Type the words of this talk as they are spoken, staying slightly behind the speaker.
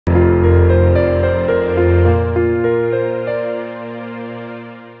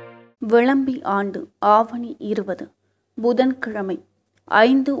விளம்பி ஆண்டு ஆவணி 20 புதன்கிழமை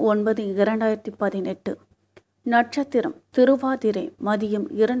 5/9/2018. நட்சத்திரம் திருவாதிரை மதியம்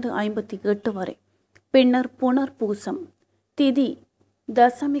 2:58 வரை. பின்னர் புனர்பூசம். திதி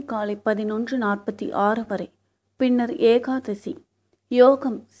தசமி காலை 11:46 வரை. பின்னர் ஏகாதசி.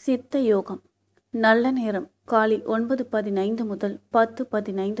 யோகம் சித்த யோகம். நல்ல நேரம் காலை 9:15 முதல்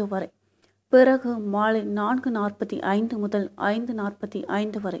 10:15 வரை. பிறகு மாலை 4:45 முதல்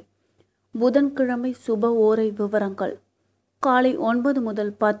 5:45 வரை. புதன்கிழமை சுப ஓரை விவரங்கள்: காலை 9 முதல்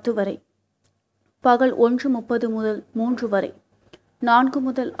 10 வரை, பகல் 1:30 முதல் 3 வரை, 4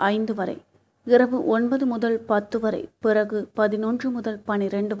 முதல் 5 வரை, இரவு 9 முதல் 10 வரை, பிறகு 11 முதல்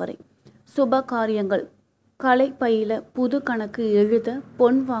 12 வரை. சுப காரியங்கள்: கலை பயில, புது கணக்கு எழுத,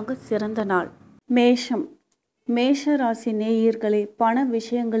 பொன் வாங்க சிறந்த நாள். மேஷம். மேஷ ராசி நேயர்களே, பண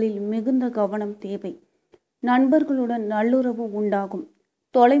விஷயங்களில் மிகுந்த கவனம் தேவை. நண்பர்களுடன் நல்லுறவு உண்டாகும்.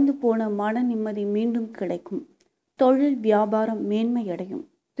 தொலைந்து போன மன நிம்மதி மீண்டும் கிடைக்கும். தொழில் வியாபாரம் மேன்மையடையும்.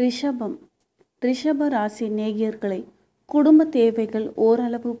 ரிஷபம். ரிஷப ராசி நேயர்களை, குடும்ப தேவைகள்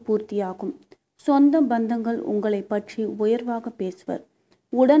ஓரளவு பூர்த்தியாகும். சொந்த பந்தங்கள் உங்களை பற்றி உயர்வாக பேசுவர்.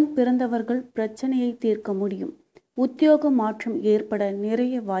 உடன் பிறந்தவர்கள் பிரச்சனையை தீர்க்க முடியும். உத்தியோக மாற்றம் ஏற்பட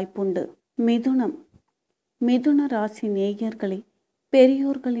நிறைய வாய்ப்புண்டு. மிதுனம். மிதுன ராசி நேயர்களை,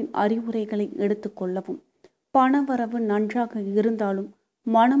 பெரியோர்களின் அறிவுரைகளை எடுத்துக்கொள்ளவும். பணவரவு நன்றாக இருந்தாலும்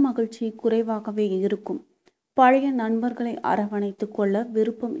மனமகிழ்ச்சி குறைவாகவே இருக்கும். பழைய நண்பர்களை அரவணைத்து கொள்ள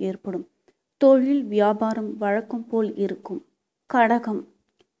விருப்பம் ஏற்படும். தொழில் வியாபாரம் வழக்கம் போல் இருக்கும். கடகம்.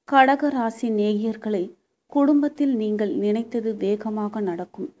 கடக ராசி நேயர்களை, குடும்பத்தில் நீங்கள் நினைத்தது வேகமாக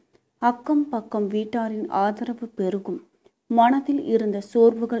நடக்கும். அக்கம் பக்கம் வீட்டாரின் ஆதரவு பெருகும். மனதில் இருந்த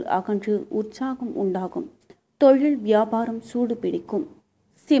சோர்வுகள் அகன்று உற்சாகம் உண்டாகும். தொழில் வியாபாரம் சூடு பிடிக்கும்.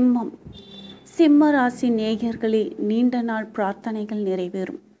 சிம்மம். சிம்ம ராசி நேயர்களே, நீண்ட நாள் பிரார்த்தனைகள்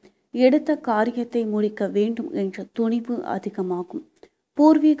நிறைவேறும். எடுத்த காரியத்தை முடிக்க வேண்டும் என்ற துணிவு அதிகமாகும்.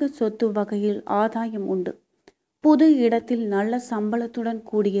 பூர்வீக சொத்து வகையில் ஆதாயம் உண்டு. புது இடத்தில் நல்ல சம்பளத்துடன்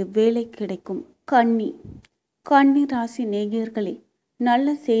கூடிய வேலை கிடைக்கும். கன்னி. கன்னி ராசி நேயர்களே, நல்ல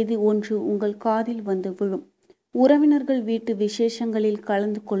செய்தி ஒன்று உங்கள் காதில் வந்து விழும். உறவினர்கள் வீட்டு விசேஷங்களில்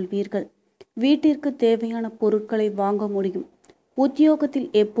கலந்து கொள்வீர்கள். வீட்டிற்கு தேவையான பொருட்களை வாங்க முடியும். உத்தியோகத்தில்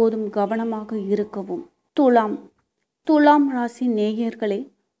எப்போதும் கவனமாக இருக்கவும். துலாம். துலாம் ராசி நேயர்களே,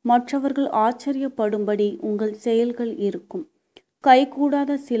 மற்றவர்கள் ஆச்சரியப்படும்படி உங்கள் செயல்கள் இருக்கும்.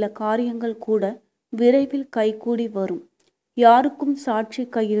 கைகூடாத சில காரியங்கள் கூட விரைவில் கைகூடி வரும். யாருக்கும் சாட்சி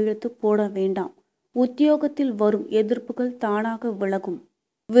கையெழுத்து போட வேண்டாம். உத்தியோகத்தில் வரும் எதிர்ப்புகள் தானாக விலகும்.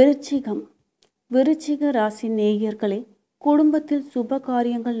 விருச்சிகம். விருச்சிக ராசி நேயர்களே, குடும்பத்தில் சுப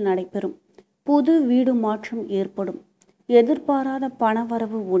காரியங்கள் நடைபெறும். புது வீடு மாற்றம் ஏற்படும். எதிர்பாராத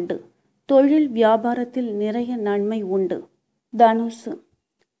பணவரவு உண்டு. தொழில் வியாபாரத்தில் நிறைய நன்மை உண்டு. தனுசு.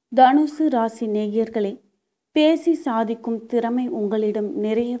 தனுசு ராசி நேயர்களே, பேசி சாதிக்கும் திறமை உங்களிடம்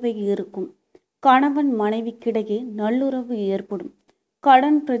நிறையவே இருக்கும். கணவன் மனைவிக்கிடையே நல்லுறவு ஏற்படும்.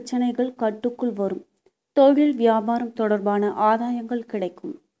 கடன் பிரச்சனைகள் கட்டுக்குள் வரும். தொழில் வியாபாரம் தொடர்பான ஆதாயங்கள்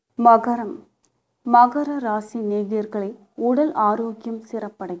கிடைக்கும். மகரம். மகர ராசி நேயர்களே, உடல் ஆரோக்கியம்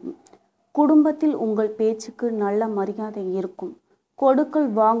சிறப்படையும். குடும்பத்தில் உங்கள் பேச்சுக்கு நல்ல மரியாதை இருக்கும். கொடுக்கல்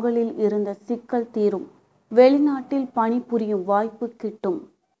வாங்கலில் இருந்த சிக்கல் தீரும். வெளிநாட்டில் பணிபுரியும் வாய்ப்பு கிட்டும்.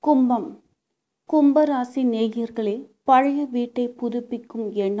 கும்பம். கும்பராசி நேயர்களே, பழைய வீட்டை புதுப்பிக்கும்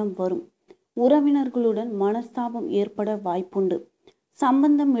எண்ணம் வரும். உறவினர்களுடன் மனஸ்தாபம் ஏற்பட வாய்ப்புண்டு.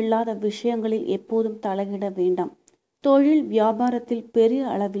 சம்பந்தம் இல்லாத விஷயங்களில் எப்போதும் தலையிட வேண்டாம். தொழில் வியாபாரத்தில் பெரிய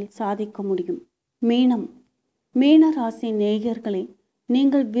அளவில் சாதிக்க முடியும். மீனம். மீன ராசி நேயர்களே,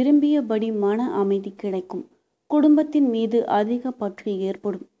 நீங்கள் விரும்பியபடி மன அமைதி கிடைக்கும். குடும்பத்தின் மீது அதிக பற்று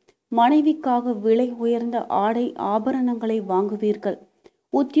ஏற்படும். மனைவிக்காக விலை உயர்ந்த ஆடை ஆபரணங்களை வாங்குவீர்கள்.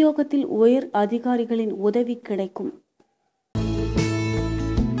 உத்தியோகத்தில் உயர் அதிகாரிகளின் உதவி கிடைக்கும்.